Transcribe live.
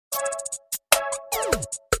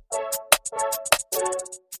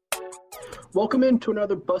Welcome into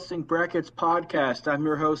another Busting Brackets podcast. I'm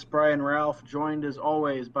your host, Brian Ralph, joined as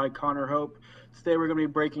always by Connor Hope. Today we're going to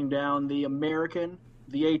be breaking down the American,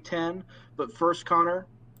 the A10. But first, Connor,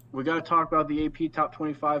 we got to talk about the AP Top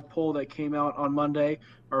 25 poll that came out on Monday.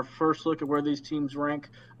 Our first look at where these teams rank.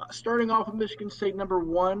 Starting off with Michigan State number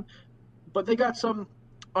 1, but they got some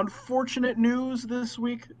unfortunate news this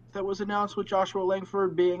week that was announced with Joshua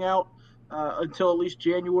Langford being out until at least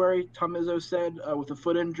January. Tom Izzo said with a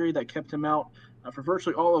foot injury that kept him out for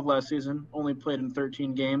virtually all of last season, only played in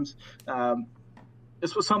 13 games.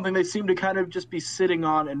 This was something they seemed to kind of just be sitting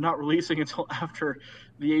on and not releasing until after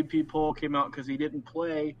the AP poll came out because he didn't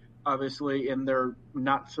play, obviously, in their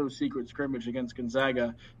not-so-secret scrimmage against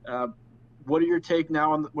Gonzaga. What is your take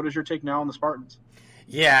now on the Spartans?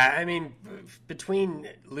 Yeah, I mean, between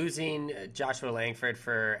losing Joshua Langford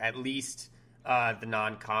for at least the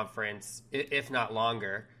non-conference, if not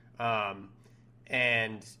longer,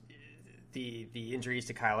 and the injuries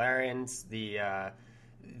to Kyle Ahrens, the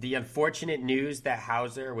unfortunate news that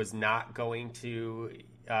Hauser was not going to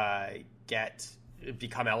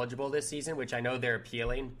become eligible this season, which I know they're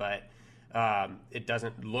appealing, but it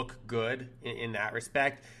doesn't look good in that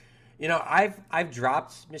respect. You know, I've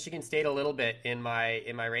dropped Michigan State a little bit in my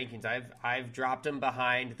rankings. I've dropped them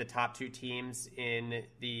behind the top two teams in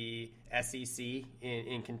the SEC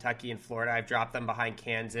in Kentucky and Florida. I've dropped them behind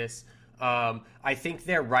Kansas. I think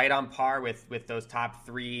they're right on par with those top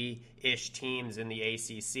three-ish teams in the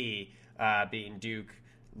ACC, being Duke,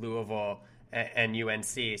 Louisville, and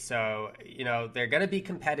UNC. So, you know, they're going to be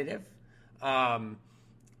competitive. But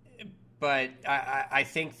I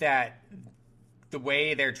think that the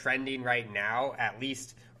way they're trending right now, at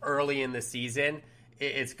least early in the season,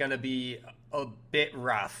 it's going to be a bit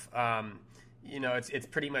rough. You know, it's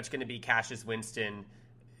pretty much going to be Cassius Winston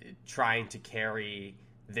trying to carry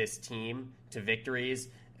this team to victories,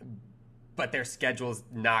 but their schedule's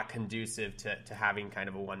not conducive to having kind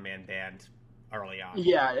of a one-man band early on.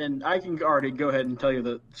 Yeah, and I can already go ahead and tell you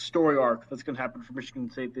the story arc that's going to happen for Michigan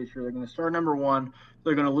State this year. They're going to start number 1.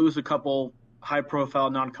 They're going to lose a couple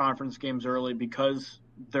high-profile non-conference games early because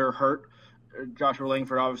they're hurt. Joshua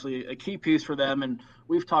Langford, obviously, a key piece for them, and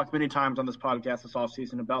we've talked many times on this podcast this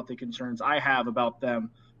offseason about the concerns I have about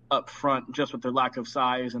them up front, just with their lack of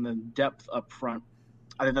size and the depth up front.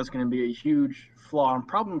 I think that's going to be a huge flaw and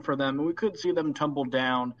problem for them, and we could see them tumble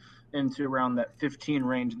down into around that 15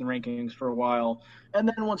 range in the rankings for a while. And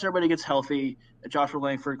then once everybody gets healthy, Joshua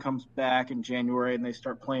Langford comes back in January, and they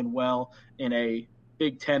start playing well in a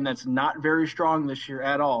Big Ten that's not very strong this year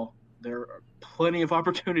at all. There are plenty of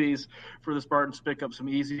opportunities for the Spartans to pick up some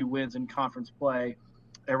easy wins in conference play.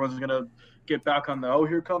 Everyone's going to get back on the,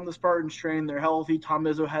 here come the Spartans train. They're healthy. Tom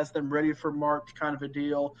Izzo has them ready for March kind of a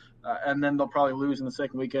deal. And then they'll probably lose in the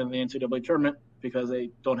second weekend of the NCAA tournament because they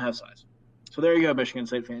don't have size. So there you go, Michigan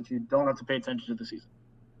State fans. You don't have to pay attention to the season.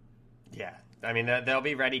 Yeah, I mean, they'll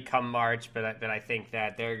be ready come March, but I think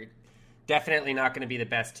that they're definitely not going to be the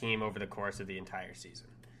best team over the course of the entire season.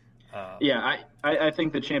 I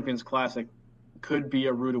think the Champions Classic could be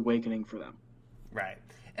a rude awakening for them. Right.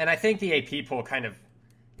 And I think the AP poll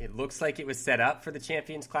it looks like it was set up for the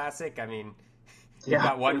Champions Classic. I mean, you've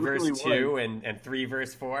got 1 versus 2 and 3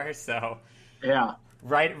 versus 4. So yeah,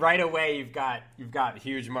 right away you've got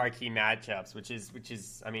huge marquee matchups, which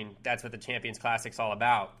is I mean, that's what the Champions Classic's all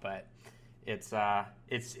about. But it's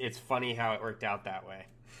funny how it worked out that way.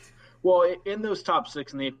 Well, in those top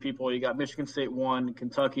 6 in the AP poll, you got Michigan State 1,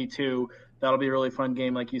 Kentucky 2. That'll be a really fun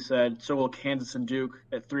game, like you said. So will Kansas and Duke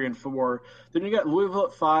at 3 and 4. Then you got Louisville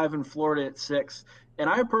at 5 and Florida at 6. And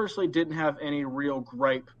I personally didn't have any real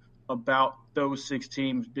gripe about those 6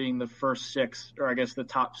 teams being the first 6, or I guess the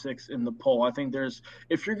top 6 in the poll. I think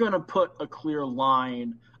if you're going to put a clear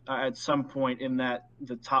line at some point in the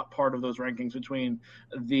top part of those rankings between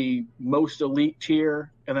the most elite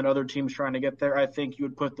tier and then other teams trying to get there, I think you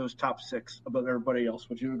would put those top 6 above everybody else.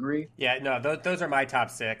 Would you agree? Yeah, no, those are my top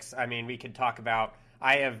 6. I mean, we could talk about,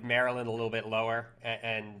 I have Maryland a little bit lower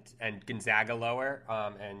and Gonzaga lower,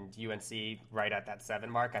 and UNC right at that 7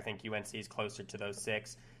 mark. I think UNC is closer to those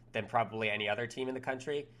 6 than probably any other team in the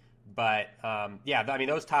country. But yeah, I mean,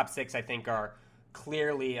 those top 6 I think are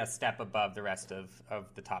clearly a step above the rest of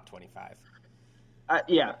the top 25.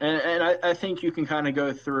 Yeah, and I think you can kind of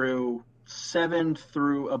go through 7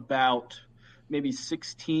 through about maybe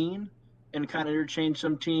 16 and kind of interchange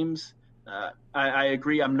some teams. I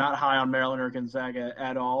agree. I'm not high on Maryland or Gonzaga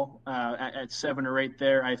at all. At 7 or 8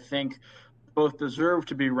 there, I think both deserve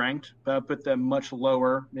to be ranked, but I put them much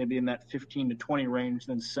lower, maybe in that 15 to 20 range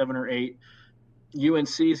than 7 or 8.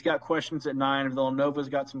 UNC's got questions at 9. Villanova's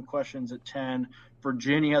got some questions at 10.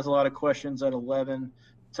 Virginia has a lot of questions at 11.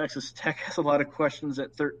 Texas Tech has a lot of questions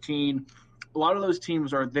at 13. A lot of those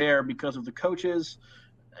teams are there because of the coaches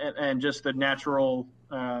and just the natural,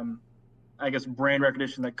 brand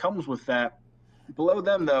recognition that comes with that. Below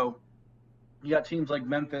them, though, you got teams like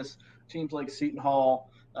Memphis, teams like Seton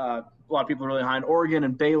Hall. A lot of people are really high in Oregon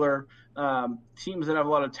and Baylor. Teams that have a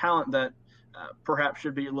lot of talent that perhaps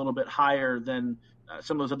should be a little bit higher than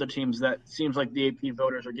some of those other teams that seems like the AP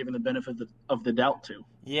voters are giving the benefit of the doubt to.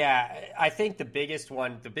 Yeah, I think the biggest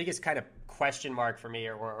kind of question mark for me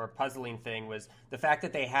or puzzling thing was the fact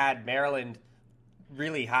that they had Maryland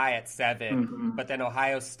really high at 7, but then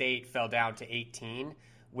Ohio State fell down to 18,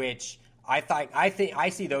 which I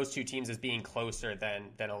see those two teams as being closer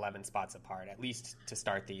than 11 spots apart, at least to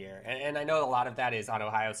start the year. And I know a lot of that is on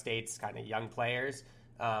Ohio State's kind of young players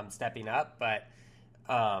stepping up, but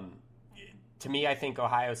to me, I think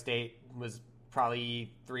Ohio State was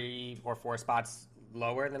probably 3 or 4 spots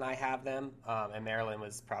lower than I have them, and Maryland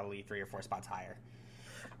was probably 3 or 4 spots higher.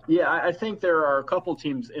 Yeah, I think there are a couple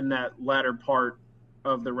teams in that latter part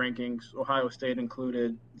of the rankings, Ohio State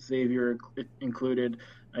included, Xavier included.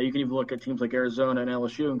 You can even look at teams like Arizona and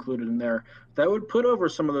LSU included in there. That would put over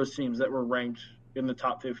some of those teams that were ranked in the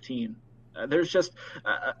top 15. There's just,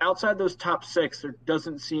 outside those top 6, there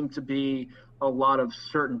doesn't seem to be a lot of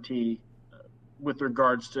certainty with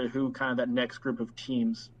regards to who kind of that next group of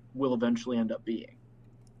teams will eventually end up being.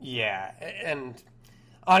 Yeah, and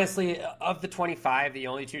honestly, of the 25, the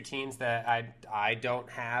only 2 teams that I don't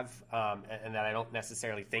have and that I don't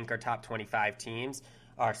necessarily think are top 25 teams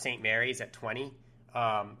are St. Mary's at 20.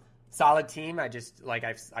 Solid team. I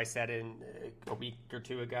said in a week or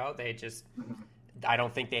 2 ago, I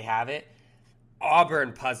don't think they have it.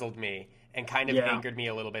 Auburn puzzled me and kind of angered me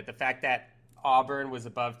a little bit. The fact that Auburn was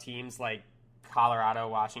above teams like Colorado,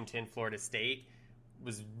 Washington, Florida State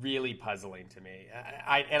was really puzzling to me.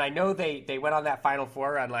 I know they went on that Final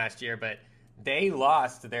Four run last year, but they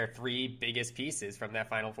lost their 3 biggest pieces from that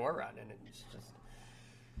Final Four run, and it's just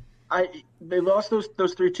they lost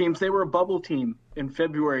those 3 teams. They were a bubble team in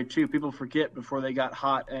February too. People forget before they got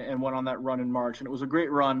hot and went on that run in March, and it was a great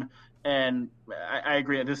run. And I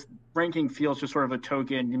agree. This ranking feels just sort of a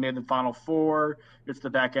token. You made the Final Four. It's the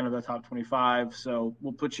back end of the top 25, so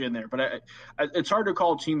we'll put you in there. But it's hard to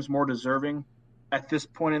call teams more deserving at this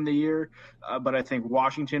point in the year. But I think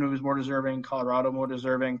Washington was more deserving, Colorado more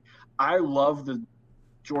deserving. I love the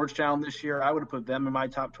Georgetown this year. I would have put them in my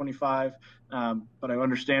top 25, but I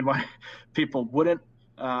understand why people wouldn't.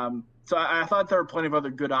 So I thought there were plenty of other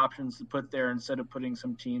good options to put there instead of putting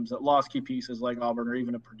some teams that lost key pieces like Auburn or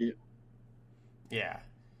even a Purdue. Yeah.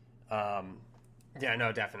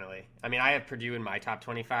 No, definitely. I mean, I have Purdue in my top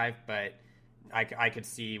 25, but I could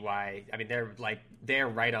see why. I mean, they're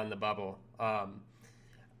right on the bubble.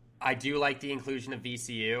 I do like the inclusion of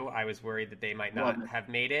VCU. I was worried that they might not have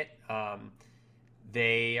made it.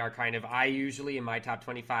 They are kind of, I usually in my top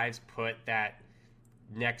 25s put that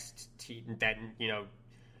next team, that,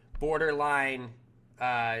 borderline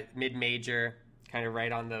mid-major, kind of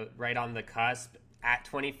right on the cusp at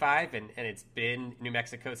 25, and it's been New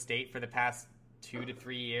Mexico State for the past 2 to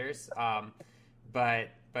 3 years. But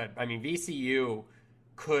I mean, VCU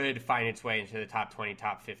could find its way into the top 20,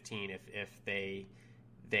 top 15 if they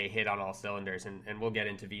hit on all cylinders, and we'll get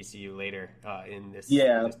into VCU later in this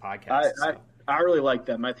podcast. I really like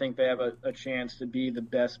them. I think they have a chance to be the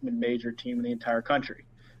best mid-major team in the entire country,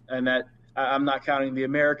 and that I'm not counting the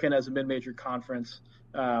American as a mid-major conference,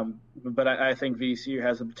 but I think VCU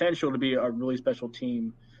has the potential to be a really special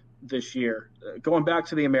team this year. Going back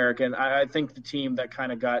to the American, I think the team that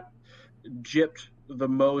kind of got gypped the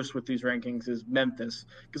most with these rankings is Memphis,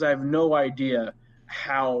 because I have no idea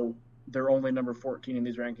how they're only number 14 in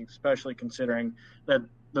these rankings, especially considering that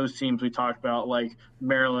those teams we talked about, like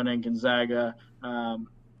Maryland and Gonzaga,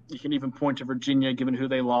 you can even point to Virginia, given who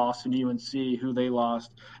they lost, and UNC, who they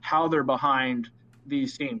lost, how they're behind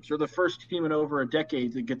these teams. They're the first team in over a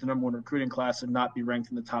decade to get the number 1 recruiting class and not be ranked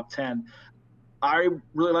in the top 10. I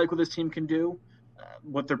really like what this team can do,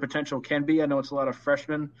 what their potential can be. I know it's a lot of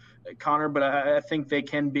freshmen, Connor, but I think they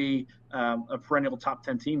can be a perennial top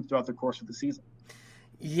 10 team throughout the course of the season.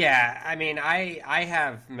 Yeah, I mean, I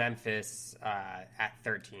have Memphis at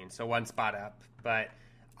 13, so 1 spot up, but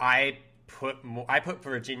I put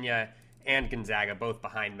Virginia and Gonzaga both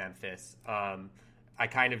behind Memphis. I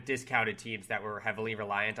kind of discounted teams that were heavily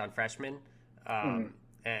reliant on freshmen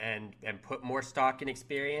and put more stock in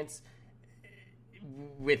experience.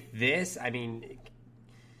 With this, I mean,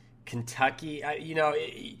 Kentucky,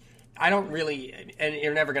 I don't really, and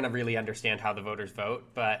you're never going to really understand how the voters vote,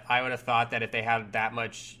 but I would have thought that if they had that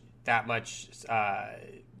much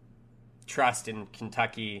trust in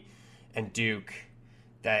Kentucky and Duke,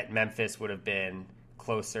 that Memphis would have been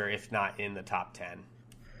closer, if not in the top 10.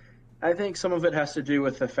 I think some of it has to do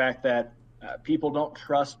with the fact that people don't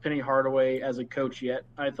trust Penny Hardaway as a coach yet.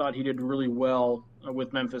 I thought he did really well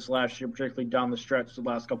with Memphis last year, particularly down the stretch the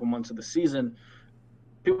last couple months of the season.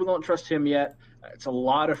 People don't trust him yet. It's a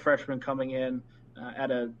lot of freshmen coming in at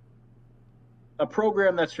a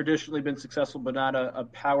program that's traditionally been successful, but not a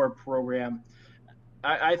power program.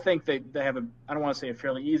 I think they have I don't want to say a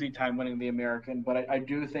fairly easy time winning the American, but I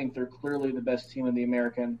do think they're clearly the best team in the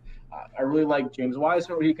American. I really like James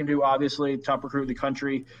Wiseman, what he can do, obviously, top recruit in the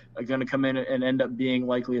country, going to come in and end up being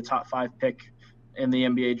likely a top 5 pick in the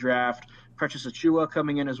NBA draft. Precious Achiuwa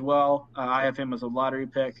coming in as well. I have him as a lottery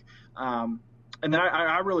pick. And then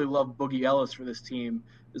I really love Boogie Ellis for this team.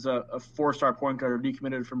 Is a 4-star point guard,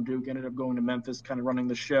 decommitted from Duke, ended up going to Memphis, kind of running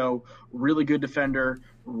the show. Really good defender,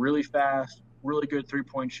 really fast, really good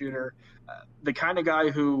three-point shooter. The kind of guy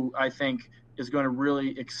who I think is going to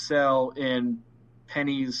really excel in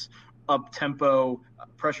Penny's up-tempo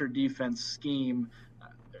pressure defense scheme.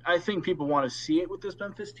 I think people want to see it with this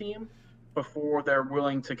Memphis team before they're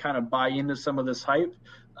willing to kind of buy into some of this hype.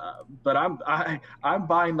 But I'm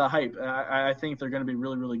buying the hype. I think they're going to be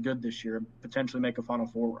really, really good this year, potentially make a Final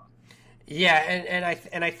Four run. Yeah,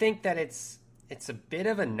 and I think that it's a bit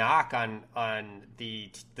of a knock on the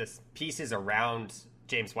pieces around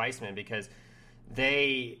James Wiseman, because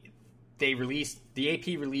the AP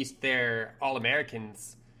released their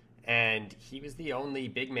All-Americans, and he was the only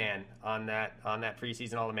big man on that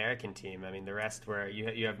preseason All-American team. I mean, the rest were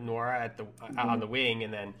you have Nora on the wing,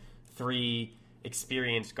 and then 3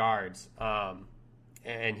 experienced guards.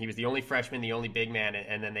 And he was the only freshman, the only big man,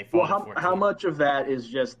 and then they fall to 14. How much of that is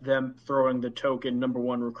just them throwing the token number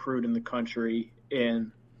 1 recruit in the country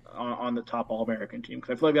on the top All-American team?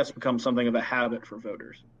 Because I feel like that's become something of a habit for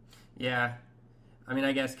voters. Yeah. I mean,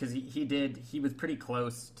 I guess because he was pretty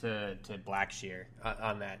close to Blackshear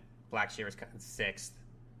on that. Blackshear was kind of 6th.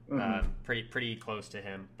 Mm-hmm. Pretty close to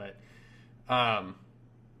him. But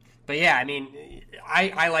yeah, I mean,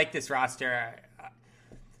 I like this roster.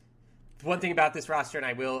 One thing about this roster, and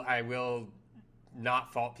I will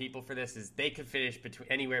not fault people for this, is they could finish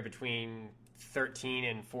anywhere between 13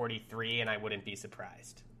 and 43, and I wouldn't be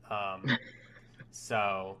surprised.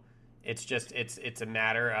 So it's a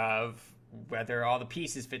matter of whether all the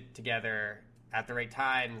pieces fit together at the right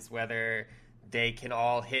times, whether they can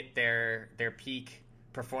all hit their peak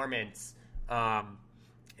performance,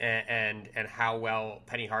 and how well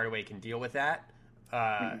Penny Hardaway can deal with that.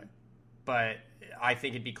 But I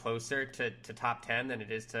think it'd be closer to top 10 than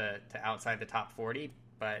it is to outside the top 40.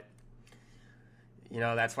 But,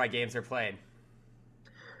 that's why games are played.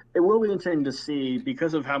 It will be interesting to see,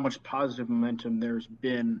 because of how much positive momentum there's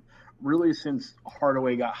been really since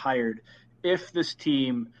Hardaway got hired, if this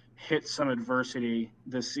team hits some adversity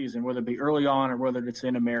this season, whether it be early on or whether it's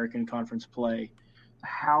in American Conference play,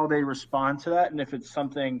 how they respond to that. And if it's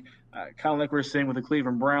something kind of like we're seeing with the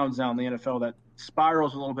Cleveland Browns now in the NFL that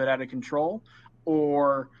spirals a little bit out of control,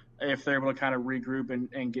 or if they're able to kind of regroup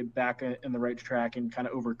and get back in the right track and kind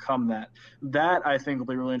of overcome that. That, I think, will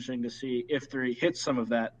be really interesting to see if they hit some of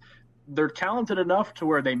that. They're talented enough to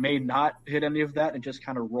where they may not hit any of that and just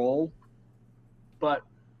kind of roll. But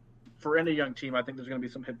for any young team, I think there's going to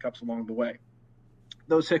be some hiccups along the way.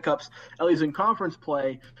 Those hiccups, at least in conference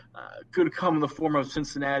play, could come in the form of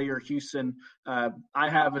Cincinnati or Houston. I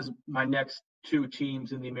have as my next 2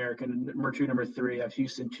 teams in the American, number 2, number 3. I have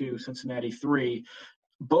Houston 2, Cincinnati 3.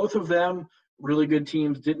 Both of them, really good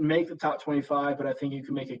teams, didn't make the top 25, but I think you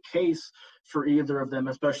can make a case for either of them,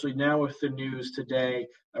 especially now with the news today,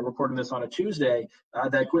 recording this on a Tuesday,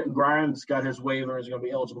 that Quentin Grimes got his waiver and is going to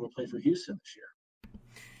be eligible to play for Houston this year.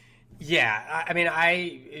 Yeah, I mean,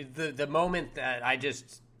 the moment that I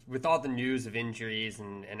just, with all the news of injuries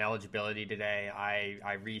and eligibility today,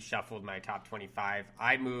 I reshuffled my top 25.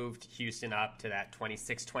 I moved Houston up to that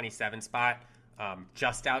 26-27 spot,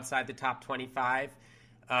 just outside the top 25.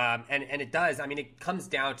 And it does, I mean, it comes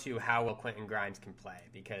down to how well Quentin Grimes can play,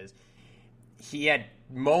 because he had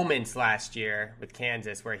moments last year with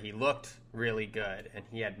Kansas where he looked really good, and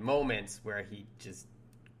he had moments where he just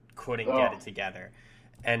couldn't get it together.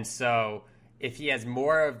 And so if he has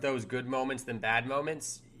more of those good moments than bad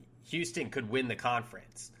moments, Houston could win the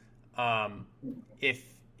conference.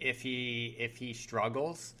 If he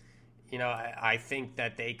struggles, I think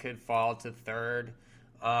that they could fall to 3rd.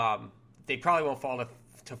 They probably won't fall to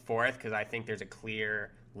 4th, because I think there's a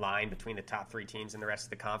clear line between the top 3 teams and the rest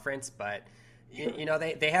of the conference. But Sure.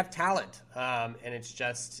 They have talent, and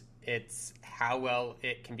it's how well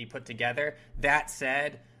it can be put together. That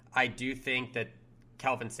said, I do think that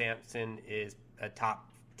Kelvin Sampson is a top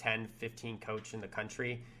 10, 15 coach in the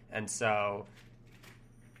country, and so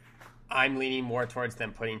I'm leaning more towards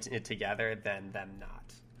them putting it together than them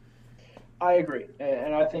not. I agree,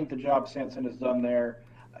 and I think the job Sampson has done there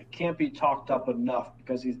can't be talked up enough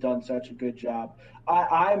because he's done such a good job.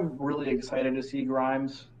 I'm really excited to see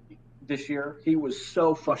Grimes this year. He was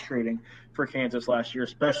so frustrating for Kansas last year,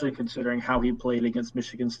 especially considering how he played against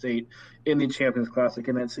Michigan State in the Champions Classic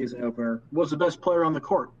in that season opener. Was the best player on the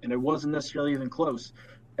court, and it wasn't necessarily even close.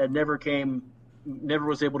 And never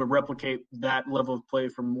was able to replicate that level of play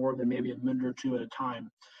for more than maybe a minute or two at a time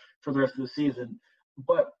for the rest of the season.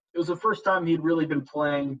 But it was the first time he'd really been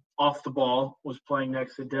playing off the ball, was playing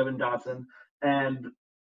next to Devin Dotson. And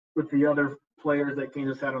with the other players that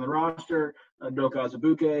Kansas had on the roster, Doka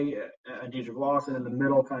Azubuike, Deidre Lawson in the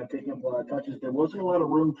middle, kind of taking up a lot of touches, there wasn't a lot of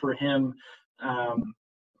room for him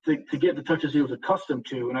to get the touches he was accustomed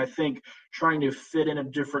to. And I think trying to fit in a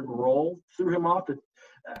different role threw him off.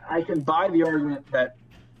 I can buy the argument that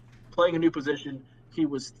playing a new position, he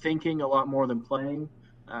was thinking a lot more than playing,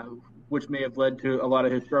 which may have led to a lot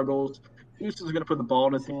of his struggles. Houston's going to put the ball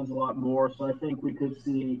in his hands a lot more, so I think we could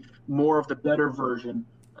see more of the better version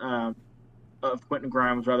of Quentin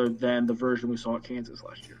Grimes rather than the version we saw at Kansas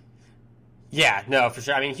last year. Yeah, no, for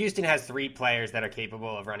sure. I mean, Houston has 3 players that are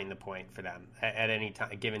capable of running the point for them at any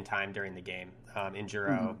given time during the game, in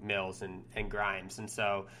Giroux, Mills, and Grimes. And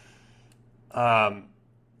so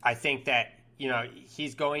I think that,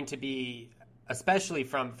 he's going to be, especially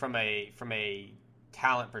from a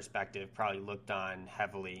talent perspective, probably looked on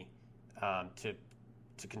heavily to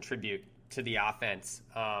contribute to the offense.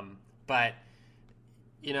 But,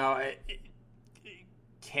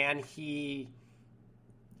 can he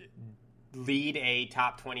lead a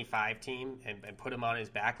top 25 team and put him on his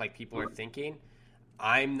back like people are thinking?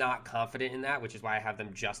 I'm not confident in that, which is why I have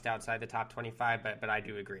them just outside the top 25. But I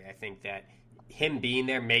do agree. I think that him being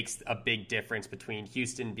there makes a big difference between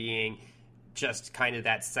Houston being just kind of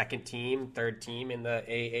that second team, third team in the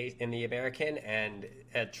AA in the American, and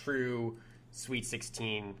a true Sweet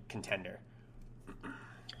 16 contender.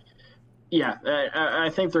 Yeah, I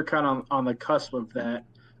think they're kind of on the cusp of that.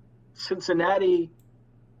 Cincinnati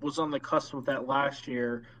was on the cusp of that last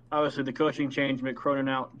year. Obviously, the coaching change, Mick Cronin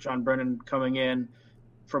out, John Brennan coming in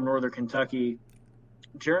from Northern Kentucky.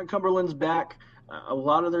 Jarrett Cumberland's back. A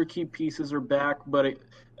lot of their key pieces are back, but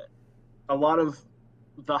a lot of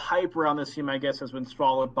the hype around this team, I guess, has been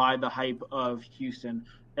swallowed by the hype of Houston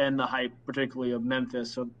and the hype particularly of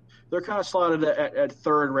Memphis. So they're kind of slotted at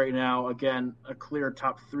third right now. Again, a clear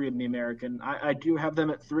top 3 in the American. I do have them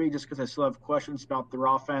at 3 just because I still have questions about their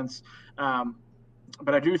offense.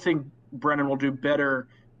 But I do think Brennan will do better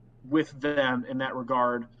with them in that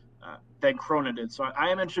regard than Cronin did. So I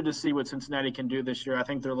am interested to see what Cincinnati can do this year. I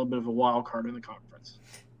think they're a little bit of a wild card in the conference.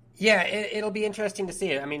 Yeah, it'll be interesting to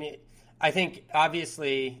see. I mean, I think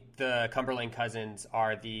obviously the Cumberland Cousins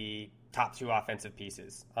are the top 2 offensive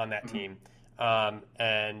pieces on that team.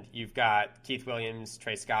 And you've got Keith Williams,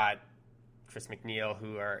 Trey Scott, Chris McNeil,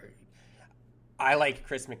 I like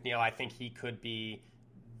Chris McNeil. I think he could be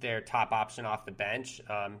their top option off the bench.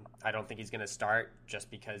 I don't think he's going to start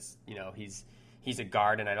just because, he's a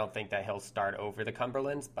guard, and I don't think that he'll start over the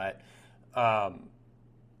Cumberlands, but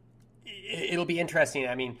it'll be interesting.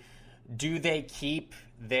 I mean, do they keep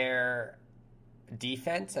their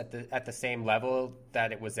defense at the same level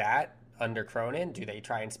that it was at under Cronin? Do they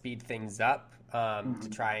try and speed things up to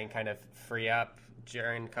try and kind of free up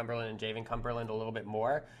Jaron Cumberland and Javen Cumberland a little bit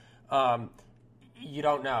more? You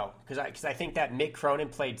don't know, because I think that Mick Cronin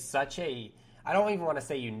played such a, I don't even want to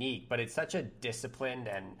say unique, but it's such a disciplined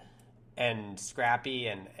and scrappy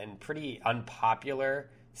and pretty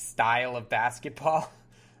unpopular style of basketball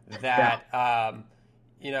that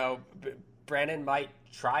Brandon might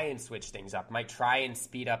try and switch things up, might try and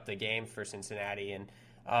speed up the game for Cincinnati,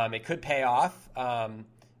 and it could pay off.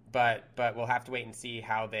 But we'll have to wait and see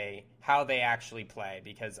how they actually play,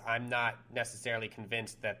 because I'm not necessarily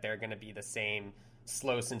convinced that they're going to be the same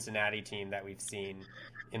slow Cincinnati team that we've seen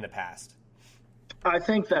in the past. I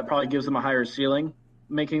think that probably gives them a higher ceiling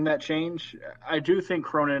making that change. I do think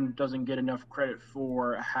Cronin doesn't get enough credit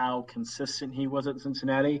for how consistent he was at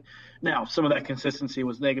Cincinnati. Now, some of that consistency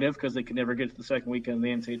was negative because they could never get to the second weekend of the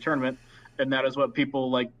NCAA tournament, and that is what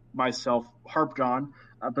people like myself harped on.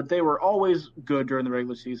 But they were always good during the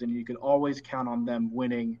regular season. You could always count on them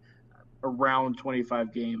winning around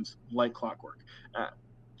 25 games like clockwork.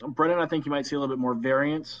 Brennan, I think you might see a little bit more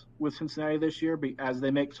variance with Cincinnati this year as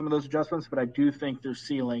they make some of those adjustments, but I do think their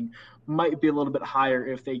ceiling might be a little bit higher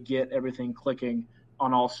if they get everything clicking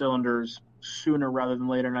on all cylinders sooner rather than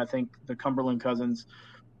later. And I think the Cumberland Cousins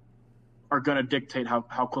are going to dictate how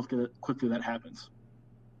quickly that happens.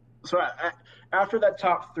 So after that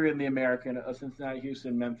top three in the American, Cincinnati,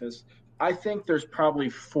 Houston, Memphis, I think there's probably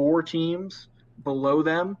 4 teams below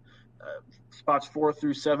them, spots 4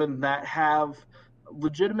 through 7, that have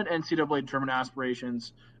legitimate NCAA tournament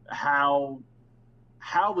aspirations. How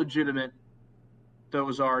legitimate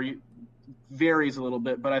those are varies a little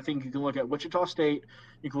bit, but I think you can look at Wichita State,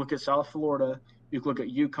 you can look at South Florida, you can look at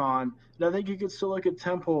UConn, and I think you could still look at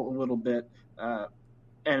Temple a little bit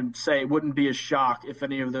and say it wouldn't be a shock if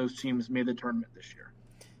any of those teams made the tournament this year.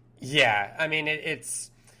 Yeah, I mean,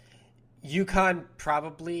 it's UConn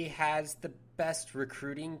probably has the best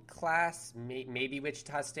recruiting class, maybe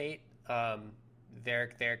Wichita State.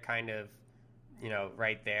 They're kind of,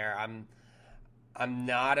 right there. I'm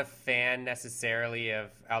not a fan necessarily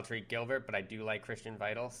of Alterique Gilbert, but I do like Christian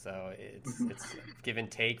Vital, so it's give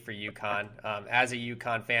and take for UConn. As a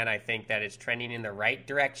UConn fan, I think that it's trending in the right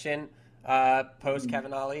direction post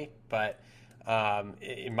Kevin Ollie, but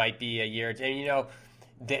it might be a year. And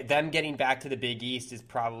them getting back to the Big East is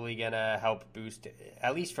probably going to help boost,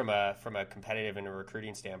 at least from a competitive and a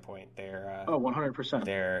recruiting standpoint, their 100%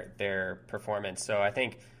 their performance. So I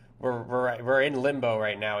think we're in limbo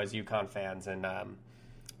right now as UConn fans, and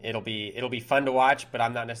it'll be fun to watch. But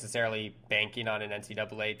I'm not necessarily banking on an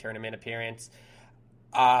NCAA tournament appearance.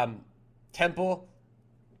 Temple,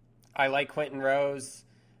 I like Quentin Rose.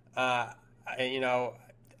 I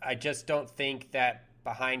just don't think that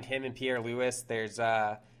behind him and Pierre Lewis, there's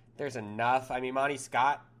enough. I mean, Monty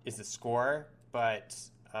Scott is a scorer, but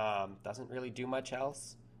doesn't really do much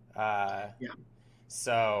else.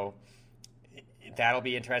 So that'll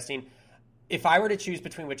be interesting. If I were to choose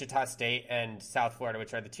between Wichita State and South Florida,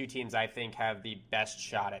 which are the 2 teams I think have the best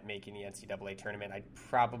shot at making the NCAA tournament, I'd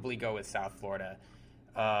probably go with South Florida.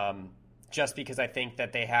 Just because I think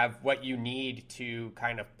that they have what you need to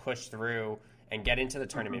kind of push through and get into the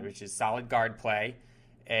tournament, which is solid guard play,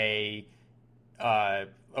 a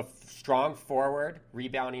strong forward,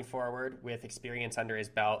 rebounding forward with experience under his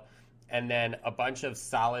belt, and then a bunch of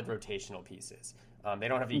solid rotational pieces. They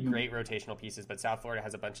don't have any great rotational pieces, but South Florida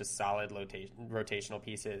has a bunch of solid rotational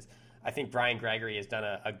pieces. I think Brian Gregory has done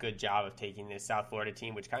a good job of taking this South Florida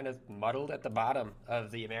team, which kind of muddled at the bottom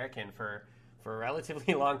of the American for a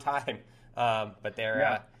relatively long time. But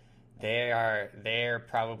they're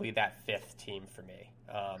probably that 5th team for me.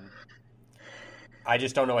 I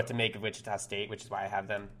just don't know what to make of Wichita State, which is why I have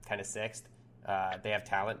them kind of 6th. They have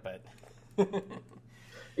talent, but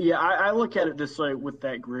yeah, I look at it this way with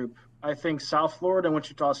that group. I think South Florida and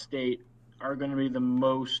Wichita State are going to be the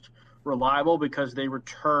most reliable because they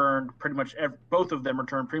returned both of them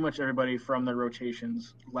returned pretty much everybody from their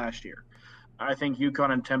rotations last year. I think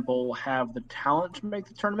UConn and Temple have the talent to make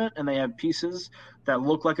the tournament, and they have pieces that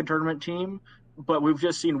look like a tournament team, but we've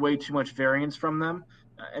just seen way too much variance from them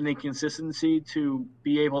and inconsistency to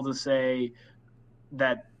be able to say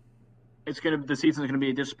that the season is going to be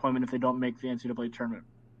a disappointment if they don't make the NCAA tournament.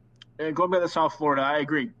 And going back to South Florida, I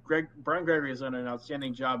agree. Brian Gregory has done an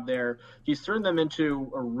outstanding job there. He's turned them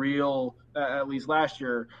into a real, at least last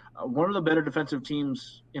year, one of the better defensive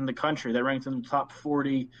teams in the country. They ranked in the top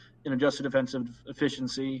 40 in adjusted defensive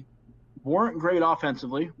efficiency. Weren't great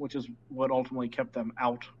offensively, which is what ultimately kept them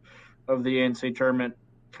out of the NCAA tournament.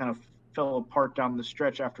 Kind of fell apart down the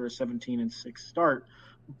stretch after a 17-6 start.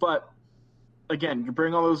 But again, you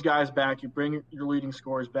bring all those guys back. You bring your leading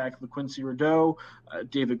scorers back, LaQuincy Rideau,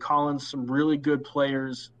 David Collins, some really good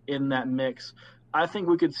players in that mix. I think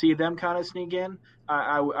we could see them kind of sneak in.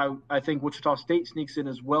 I think Wichita State sneaks in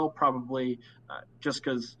as well, probably just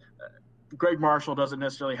because Greg Marshall doesn't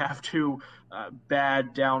necessarily have 2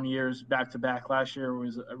 bad down years back-to-back. Last year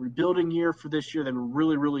was a rebuilding year for this year. They were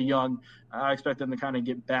really, really young. I expect them to kind of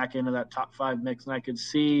get back into that top 5 mix, and I could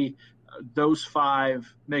see those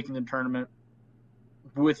 5 making the tournament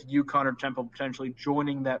with UConn or Temple potentially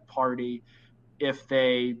joining that party if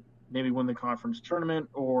they maybe win the conference tournament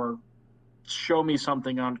or show me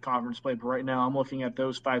something on conference play. But right now I'm looking at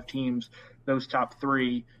those 5 teams, those top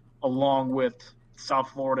 3, along with South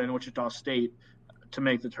Florida and Wichita State to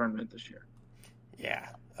make the tournament this year. Yeah.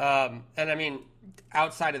 And I mean,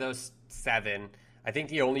 outside of those 7, I think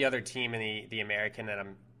the only other team in the American that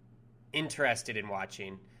I'm interested in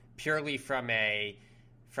watching purely from a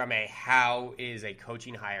how is a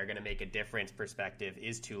coaching hire going to make a difference perspective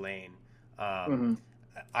is Tulane.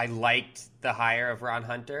 I liked the hire of Ron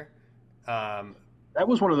Hunter. That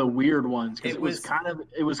was one of the weird ones because it was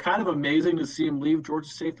kind of amazing to see him leave Georgia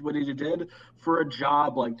State the way he did for a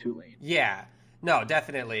job like Tulane. Yeah, no,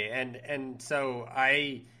 definitely, and so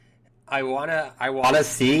I wanna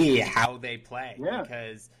see how they play Yeah,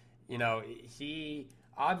 because he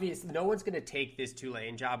obviously no one's gonna take this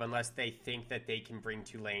Tulane job unless they think that they can bring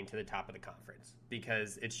Tulane to the top of the conference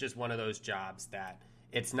because it's just one of those jobs that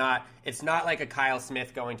it's not like a Kyle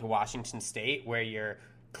Smith going to Washington State where you're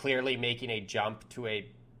clearly making a jump to a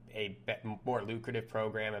more lucrative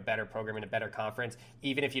program, a better program in a better conference.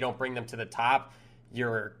 Even if you don't bring them to the top,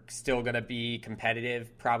 you're still going to be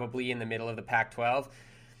competitive, probably in the middle of the Pac-12.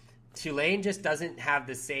 Tulane just doesn't have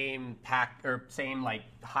the same like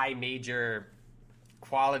high major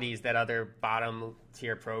qualities that other bottom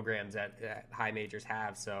tier programs at high majors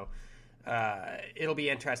have. So it'll be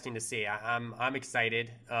interesting to see. I'm excited.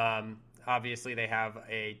 Obviously, they have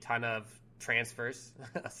a ton of transfers,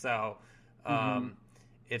 so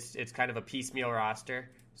it's kind of a piecemeal roster.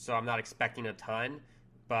 So I'm not expecting a ton,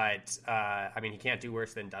 but I mean, he can't do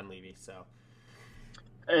worse than Dunleavy. So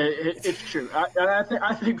it's true.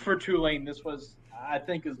 I think for Tulane, this was, I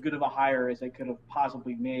think, as good of a hire as they could have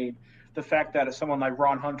possibly made. The fact that someone like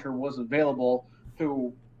Ron Hunter was available,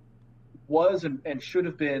 who was and should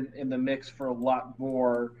have been in the mix for a lot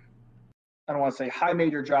more, I don't want to say high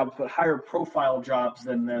major jobs, but higher profile jobs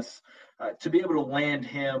than this, to be able to land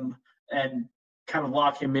him and kind of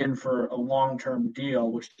lock him in for a long-term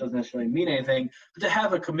deal, which doesn't necessarily mean anything, but to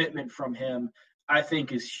have a commitment from him, I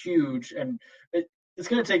think is huge. And it's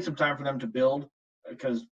going to take some time for them to build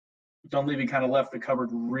because Dunleavy kind of left the cupboard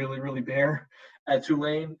really, really bare at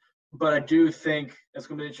Tulane. But I do think it's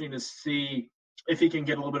going to be interesting to see if he can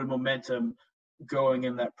get a little bit of momentum going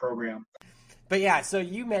in that program. But yeah, so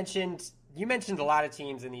you mentioned a lot of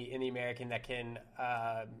teams in the American that can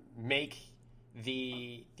make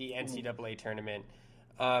the NCAA tournament,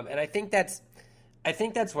 and I think that's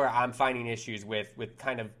where I'm finding issues with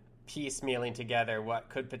kind of piecemealing together what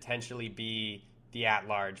could potentially be the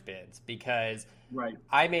at-large bids, because Right.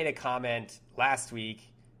 I made a comment last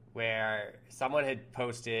week where someone had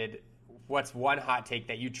posted what's one hot take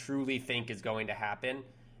that you truly think is going to happen,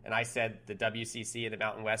 and I said the WCC and the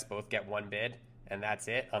Mountain West both get one bid, and that's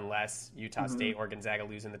it, unless Utah State or Gonzaga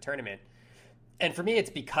lose in the tournament. And for me, it's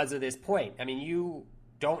because of this point. I mean, you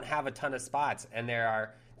don't have a ton of spots, and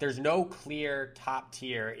there's no clear top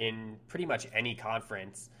tier in pretty much any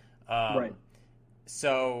conference. Right.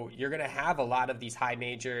 So you're going to have a lot of these high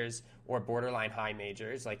majors or borderline high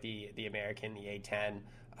majors, like the American, the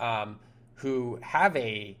A10, who have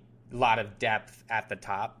a lot of depth at the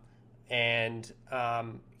top and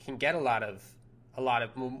can get a lot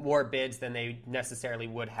of more bids than they necessarily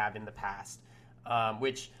would have in the past,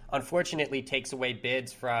 which unfortunately takes away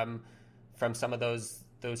bids from some of those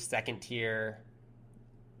second tier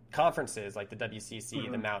conferences like the WCC,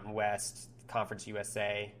 the Mountain West, Conference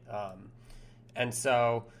USA, and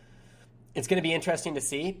so it's going to be interesting to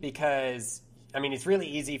see because I mean it's really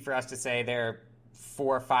easy for us to say there are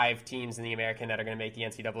 4 or 5 teams in the American that are going to make the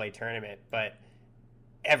NCAA tournament, but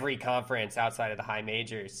every conference outside of the high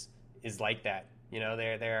majors is like that. You know,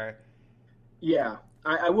 they're Yeah,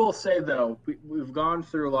 I will say though, we've gone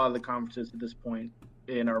through a lot of the conferences at this point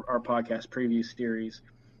in our podcast preview series.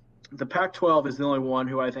 The Pac-12 is the only one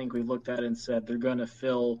who I think we've looked at and said they're going to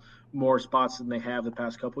fill more spots than they have the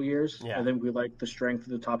past couple years. Yeah. I think we like the strength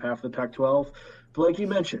of the top half of the Pac-12. But like you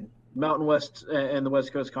mentioned, Mountain West and the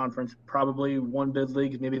West Coast Conference, probably one bid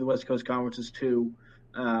league, maybe the West Coast Conference is 2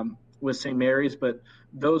 with St. Mary's, but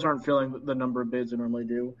those aren't filling the number of bids they normally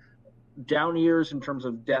do. Down years in terms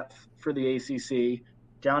of depth for the ACC,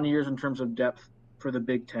 down years in terms of depth for the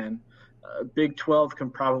Big Ten. Big 12 can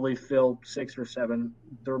probably fill 6 or 7,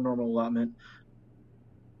 their normal allotment.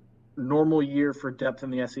 Normal year for depth in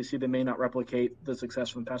the SEC. They may not replicate the success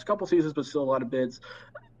from the past couple seasons, but still a lot of bids.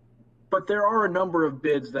 But there are a number of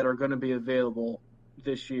bids that are going to be available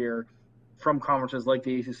this year from conferences like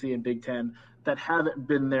the ACC and Big Ten that haven't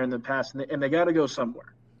been there in the past, and they got to go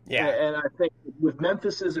somewhere. Yeah. And I think with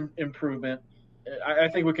Memphis's improvement, I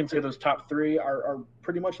think we can say those top 3 are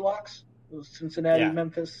pretty much locks. Cincinnati, Yeah.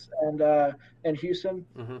 Memphis, and Houston.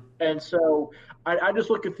 And so I just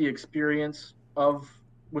look at the experience of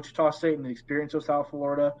Wichita State and the experience of South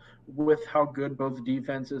Florida with how good both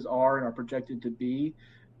defenses are and are projected to be,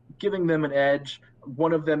 giving them an edge,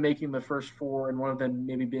 one of them making the first 4 and one of them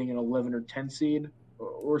maybe being an 11 or 10 seed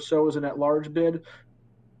or so as an at-large bid.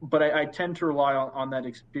 But I tend to rely on that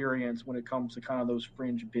experience when it comes to kind of those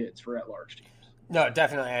fringe bids for at-large teams. No,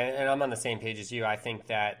 definitely, and I'm on the same page as you. I think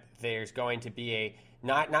that there's going to be a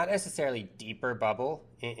not necessarily deeper bubble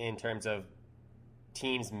in terms of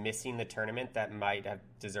teams missing the tournament that might have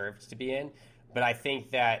deserved to be in. But I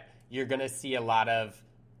think that you're going to see a lot of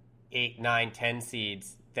 8, 9, 10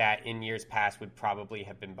 seeds that in years past would probably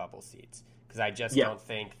have been bubble seeds. Because I just don't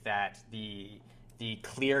think that the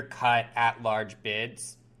clear-cut at-large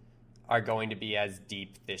bids are going to be as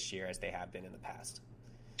deep this year as they have been in the past.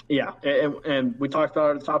 Yeah, and we talked about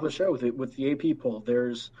it at the top of the show with the AP poll.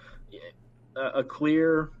 There's a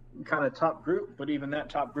clear kind of top group, but even that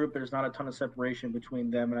top group, there's not a ton of separation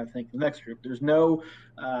between them and I think the next group. There's no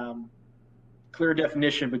clear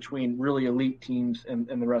definition between really elite teams and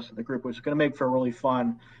the rest of the group, which is going to make for a really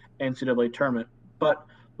fun NCAA tournament. But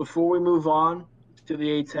before we move on to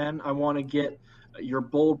the A10, I want to get your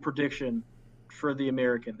bold prediction for the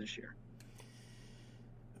American this year.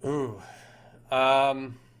 Ooh.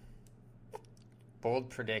 Bold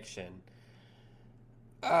prediction.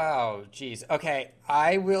 Oh, geez. Okay,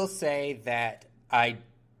 I will say that I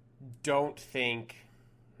don't think...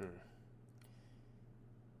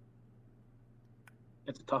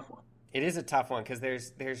 It's a tough one. It is a tough one because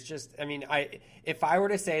there's just... I mean, if I were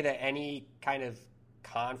to say that any kind of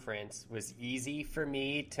conference was easy for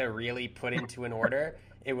me to really put into an order,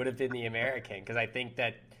 it would have been the American, because I think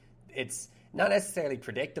that it's not necessarily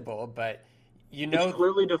predictable, but... it's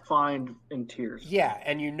clearly defined in tiers. Yeah,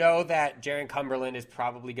 and you know that Jaron Cumberland is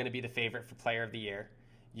probably going to be the favorite for Player of the Year.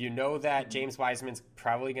 You know that James Wiseman's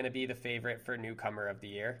probably going to be the favorite for Newcomer of the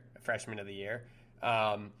Year, Freshman of the Year.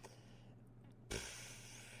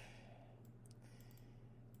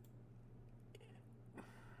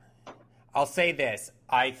 I'll say this.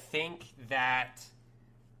 I think that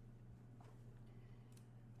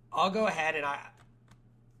I'll go ahead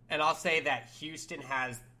and I'll say that Houston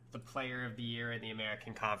has the Player of the Year in the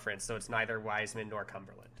American Conference, so it's neither Wiseman nor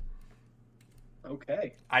Cumberland.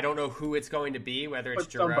 Okay. I don't know who it's going to be, whether it's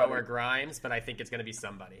Giroux or Grimes, but I think it's going to be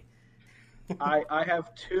somebody. I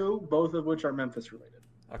have two, both of which are Memphis related.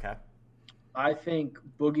 Okay. I think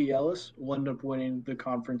Boogie Ellis will end up winning the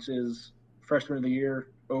conference's Freshman of the Year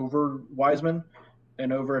over Wiseman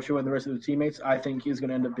and over a few of the rest of the teammates. I think he's going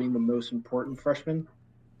to end up being the most important freshman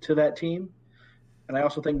to that team. And I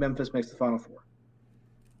also think Memphis makes the Final Four.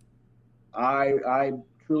 I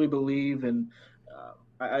truly believe, and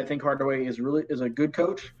I think Hardaway is a good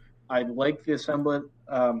coach. I like the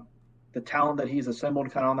talent that he's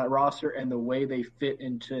assembled kind of on that roster and the way they fit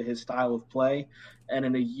into his style of play. And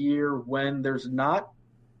in a year when there's not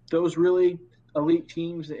those really elite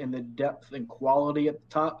teams and the depth and quality at the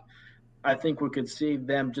top, I think we could see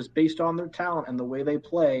them, just based on their talent and the way they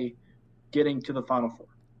play, getting to the Final Four.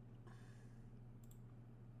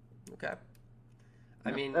 Okay.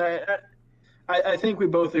 I mean, I think we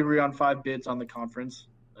both agree on 5 bids on the conference.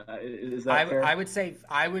 Is that fair? I would say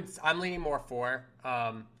I'm leaning more 4.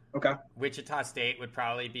 Okay. Wichita State would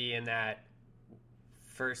probably be in that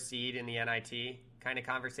first seed in the NIT kind of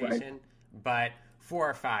conversation, right. But 4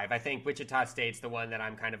 or 5. I think Wichita State's the one that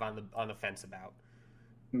I'm kind of on the fence about.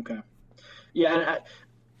 Okay. Yeah, and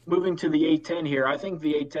moving to the A10 here, I think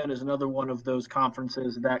the A10 is another one of those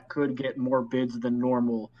conferences that could get more bids than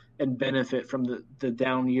normal and benefit from the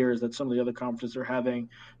down years that some of the other conferences are having.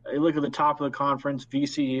 You look at the top of the conference,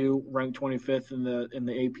 VCU ranked 25th in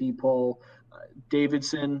the AP poll.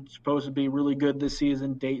 Davidson supposed to be really good this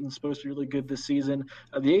season. Dayton's supposed to be really good this season.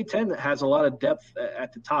 The A10 has a lot of depth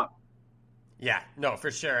at the top. Yeah, no,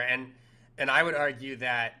 for sure. And I would argue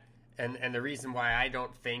that, and the reason why I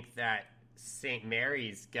don't think that St.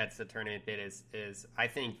 Mary's gets the tournament bid is I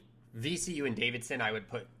think VCU and Davidson I would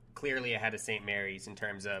put clearly ahead of St. Mary's in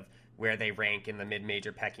terms of where they rank in the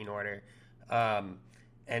mid-major pecking order.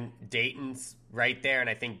 And Dayton's right there, and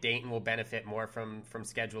I think Dayton will benefit more from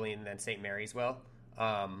scheduling than St. Mary's will.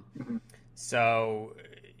 So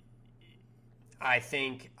I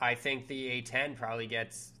think the A10 probably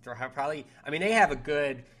gets I mean, they have a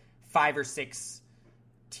good 5 or 6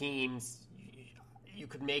 teams. You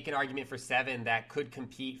could make an argument for 7 that could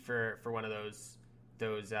compete for one of those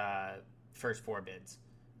first 4 bids.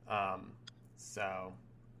 So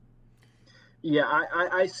yeah,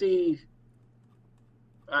 I see.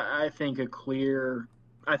 I think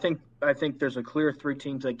there's a clear 3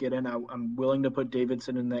 teams that get in. I'm willing to put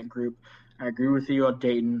Davidson in that group. I agree with you on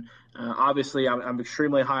Dayton. Obviously, I'm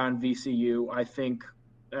extremely high on VCU. I think,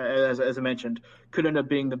 as I mentioned, could end up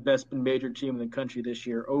being the best major team in the country this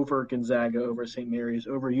year, over Gonzaga, over St. Mary's,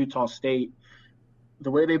 over Utah State.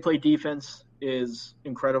 The way they play defense is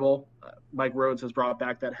incredible. Mike Rhodes has brought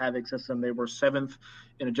back that Havoc system. They were 7th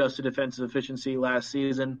in adjusted defensive efficiency last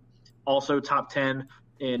season, also top 10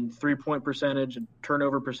 in 3-point percentage and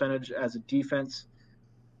turnover percentage as a defense.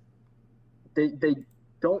 They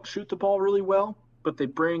don't shoot the ball really well, but they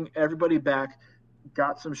bring everybody back.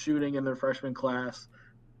 got some shooting in their freshman class,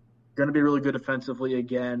 going to be really good defensively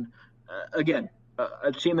again.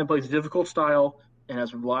 A team that plays difficult style and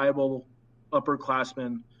has reliable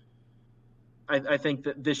upperclassmen. I think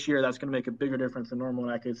that this year that's going to make a bigger difference than normal,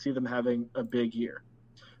 and I could see them having a big year.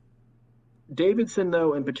 Davidson,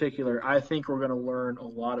 though, in particular, I think we're going to learn a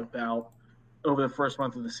lot about over the first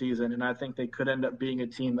month of the season, and I think they could end up being a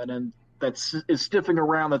team that is sniffing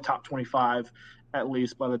around the top 25 at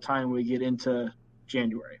least by the time we get into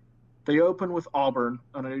January. They open with Auburn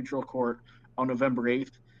on a neutral court on November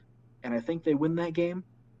 8th, and I think they win that game.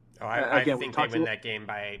 I think they win that game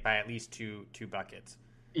by at least two buckets.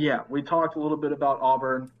 Yeah, we talked a little bit about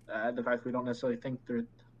Auburn, the fact we don't necessarily think they're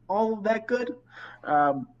all that good,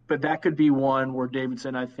 but that could be one where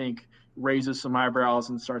Davidson, I think, raises some eyebrows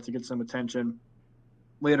and starts to get some attention.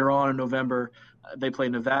 Later on in November, they play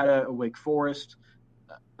Nevada, Wake Forest.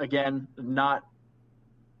 Again, not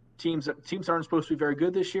teams aren't supposed to be very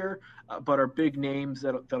good this year, but are big names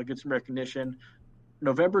that'll get some recognition.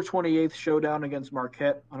 November 28th, showdown against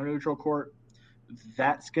Marquette on a neutral court.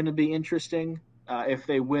 That's going to be interesting. If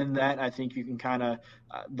they win that, I think you can kind of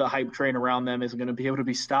the hype train around them isn't going to be able to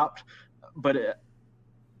be stopped. But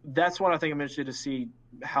that's what I think I'm interested to see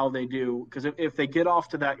how they do, because if they get off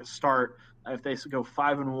to that start, if they go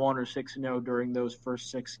 5-1 or 6-0 during those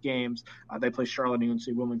first 6 games, they play Charlotte, UNC,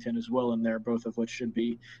 Wilmington as well in there, both of which should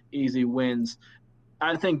be easy wins.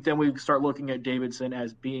 I think then we start looking at Davidson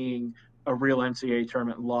as being a real NCAA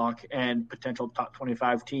tournament lock and potential top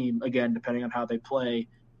 25 team, again, depending on how they play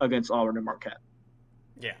against Auburn and Marquette.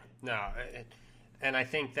 Yeah, no, and I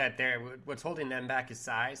think that what's holding them back is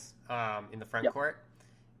size in the front court.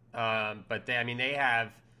 But they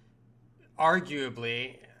have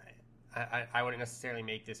arguably, I wouldn't necessarily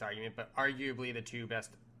make this argument, but arguably the 2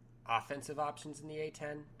 best offensive options in the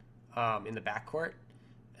A10 in the backcourt.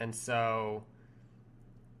 And so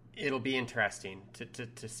it'll be interesting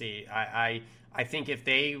to see. I think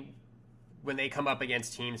when they come up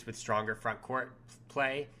against teams with stronger front court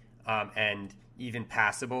play and even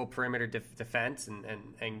passable perimeter defense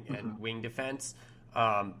and wing defense,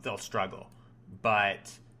 they'll struggle.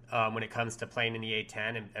 But when it comes to playing in the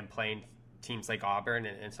A10 and playing teams like Auburn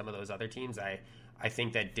and some of those other teams, I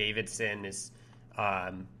think that Davidson is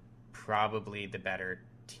probably the better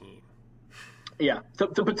team. Yeah,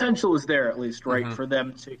 the potential is there at least, right, for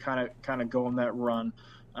them to kind of go on that run.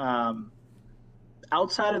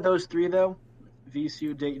 Outside of those 3, though,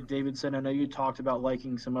 VCU, Davidson, I know you talked about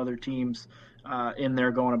liking some other teams in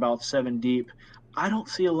there going about 7 deep. I don't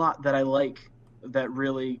see a lot that I like that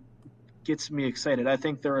really gets me excited. I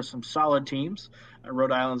think there are some solid teams.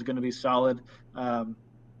 Rhode Island's going to be solid.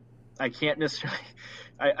 I can't necessarily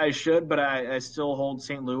 – I should, but I still hold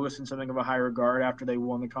St. Louis in something of a high regard after they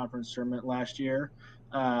won the conference tournament last year.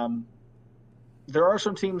 There are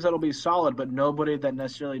some teams that will be solid, but nobody that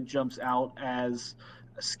necessarily jumps out as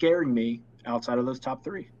scaring me outside of those top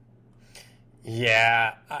 3.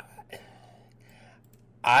 Yeah.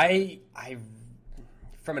 I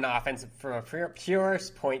from a pure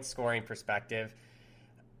point scoring perspective,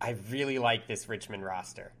 I really like this Richmond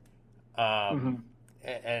roster. And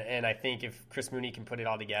I think if Chris Mooney can put it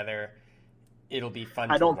all together, it'll be fun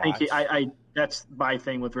to watch. That's my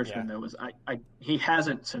thing with Richmond, though, is he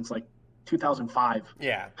hasn't since like 2005.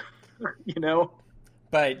 Yeah. You know?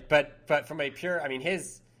 But from a pure,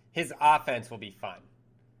 his offense will be fun.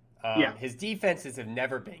 His defenses have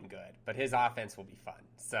never been good, but his offense will be fun.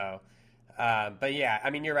 So, but yeah,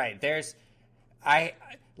 you're right.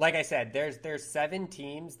 Like I said, there's 7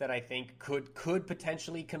 teams that I think could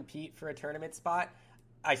potentially compete for a tournament spot.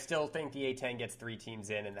 I still think the A10 gets 3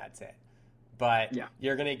 teams in and that's it. But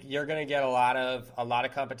you're gonna get a lot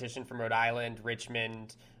of competition from Rhode Island,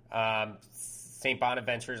 Richmond, St.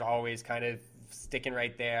 Bonaventure's always kind of sticking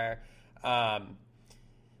right there.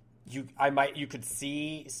 You could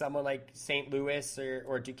see someone like St. Louis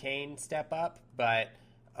or Duquesne step up, but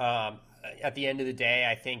at the end of the day,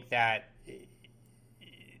 I think that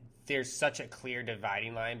there's such a clear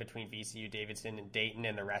dividing line between VCU, Davidson, and Dayton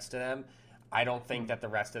and the rest of them. I don't think that the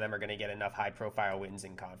rest of them are going to get enough high-profile wins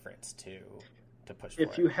in conference to push for it.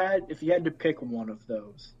 If you had to pick one of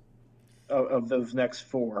those next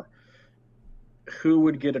 4, who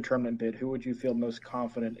would get a tournament bid? Who would you feel most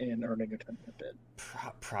confident in earning a tournament bid?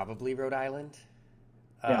 Probably Rhode Island.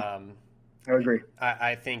 Yeah, I agree.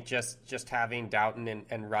 I think just having Doughton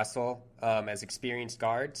and Russell as experienced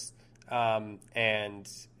guards, and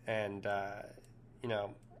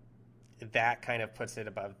that kind of puts it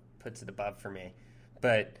above for me.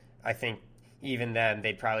 But I think even then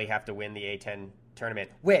they'd probably have to win the A10 tournament,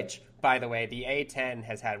 which, by the way, the A10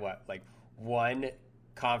 has had one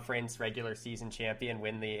conference regular season champion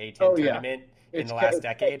win the A10 tournament in the last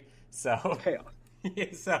decade. So,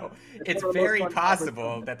 so it's very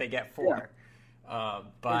possible that they get 4.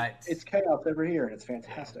 But it's chaos every year, and it's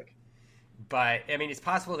fantastic. But I mean, it's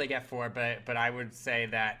possible they get 4. But I would say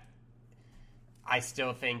that I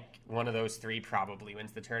still think one of those 3 probably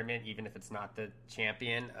wins the tournament, even if it's not the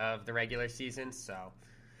champion of the regular season. So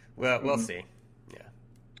we'll see.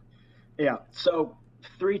 Yeah. So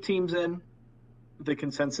 3 teams in the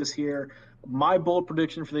consensus here. My bold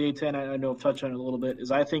prediction for the A10, I know I've touched on it a little bit,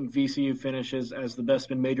 is I think VCU finishes as the best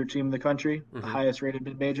mid-major team in the country, the highest rated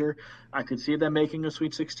mid-major. I could see them making a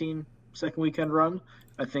Sweet 16 second weekend run.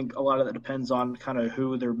 I think a lot of that depends on kind of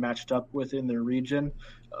who they're matched up with in their region.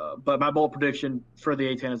 But my bold prediction for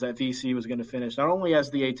the A10 is that VCU is going to finish not only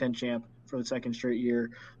as the A10 champ for the second straight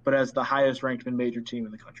year, but as the highest ranked mid-major team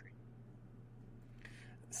in the country.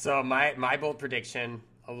 So my bold prediction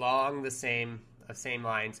along the same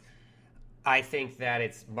lines, I think that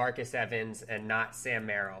it's Marcus Evans and not Sam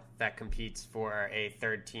Merrill that competes for a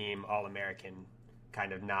third team All-American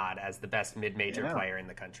kind of nod as the best mid-major player in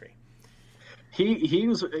the country. He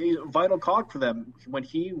was a vital cog for them when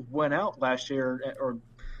he went out last year, or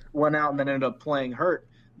went out and then ended up playing hurt.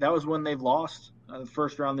 That was when they lost the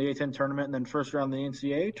first round of the A10 tournament and then first round of the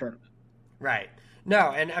NCAA tournament. Right.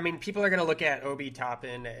 No, and I mean, people are going to look at Obi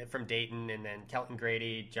Toppin from Dayton, and then Kelton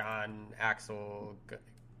Grady, John Axel,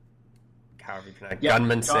 however you pronounce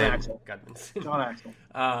it, Gunmanson. John Axel.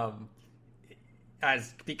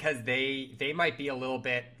 As because they might be a little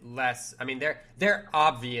bit less. I mean, they're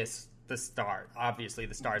obviously the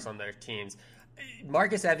stars on their teams.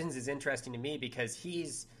 Marcus Evans is interesting to me because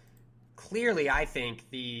he's clearly, I think,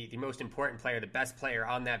 the most important player, the best player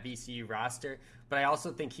on that VCU roster. But I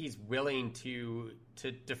also think he's willing to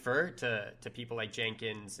defer to people like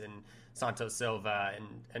Jenkins and Santos Silva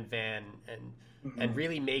and Van and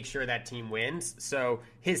really make sure that team wins. So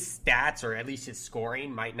his stats, or at least his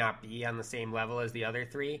scoring, might not be on the same level as the other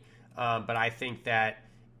 3. But I think that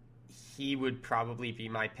he would probably be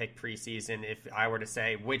my pick preseason if I were to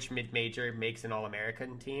say which mid-major makes an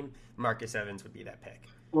All-American team. Marcus Evans would be that pick.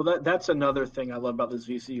 Well, that's another thing I love about this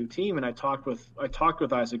VCU team, and I talked with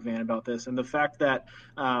Isaac Van about this, and the fact that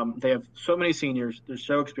they have so many seniors, they're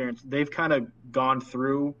so experienced, they've kind of gone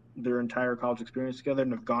through their entire college experience together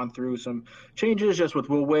and have gone through some changes just with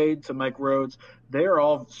Will Wade to Mike Rhodes. They are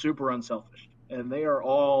all super unselfish, and they are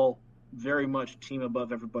all very much team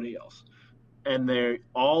above everybody else, and they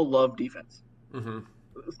all love defense.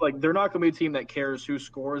 It's like they're not going to be a team that cares who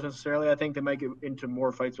scores necessarily. I think they might get into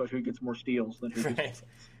more fights about who gets more steals than who gets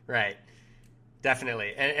right.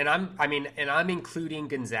 Definitely. And I'm including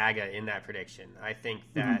Gonzaga in that prediction. I think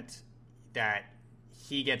that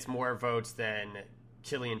he gets more votes than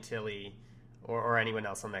Killian Tilly or anyone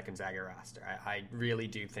else on that Gonzaga roster. I really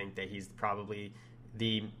do think that he's probably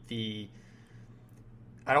the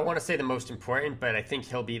I don't want to say the most important, but I think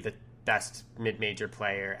he'll be the best mid-major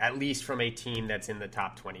player, at least from a team that's in the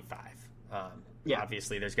top 25.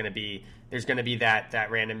 Obviously there's going to be that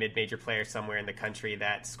random mid-major player somewhere in the country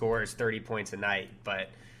that scores 30 points a night, but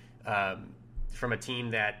from a team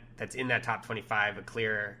that's in that top 25, a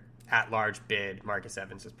clear at-large bid, Marcus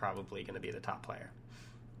Evans is probably going to be the top player.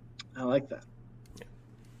 I like that. Yeah.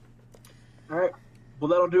 All right. Well,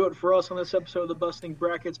 that'll do it for us on this episode of the Busting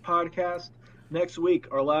Brackets podcast. Next week,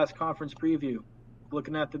 our last conference preview,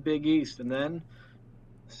 looking at the Big East, and then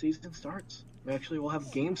the season starts. We'll have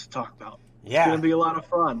games to talk about. Yeah. It's going to be a lot of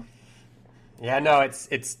fun. Yeah, no,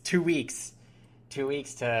 it's 2 weeks. 2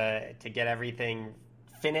 weeks to get everything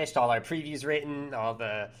finished, all our previews written, all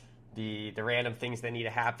the random things that need to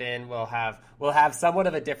happen. We'll have somewhat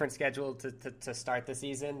of a different schedule to start the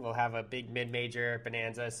season. We'll have a big mid-major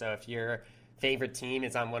bonanza. So if your favorite team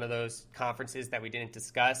is on one of those conferences that we didn't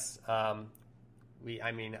discuss, I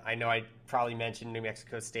know I probably mentioned New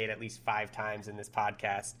Mexico State at least 5 times in this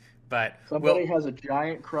podcast, but somebody has a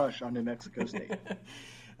giant crush on New Mexico State.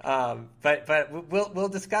 But we'll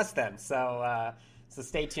discuss them. So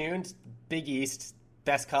stay tuned. Big East,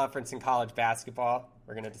 best conference in college basketball.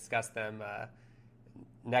 We're going to discuss them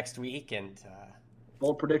next week. And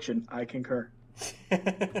bold prediction, I concur. All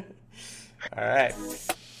right.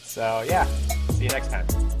 So yeah, see you next time.